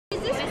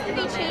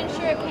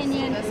your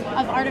opinion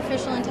of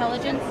artificial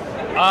intelligence?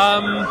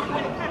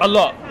 A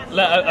lot,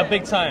 a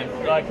big time.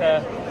 Like,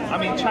 I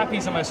mean,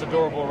 Chappie's the most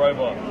adorable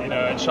robot, you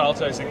know, and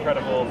Sharto's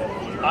incredible.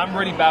 I'm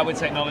really bad with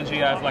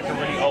technology. I have like a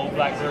really old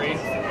BlackBerry.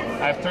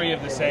 I have 3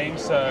 of the same,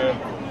 so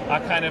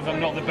I'm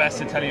not the best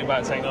to tell you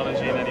about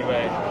technology in any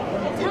way.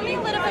 Tell me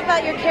a little bit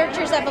about your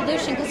character's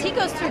evolution, because he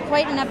goes through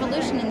quite an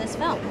evolution in this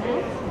film.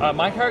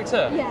 My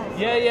character?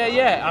 Yeah.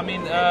 Yeah. I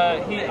mean,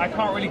 I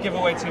can't really give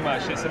away too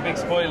much. It's a big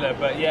spoiler,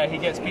 but yeah, he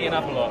gets beaten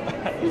up a lot.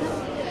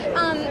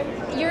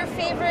 Your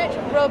favorite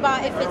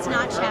robot, if it's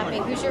not Chappie,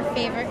 who's your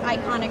favorite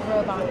iconic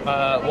robot?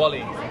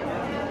 Wally.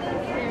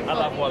 I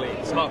love Wally.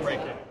 It's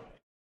heartbreaking.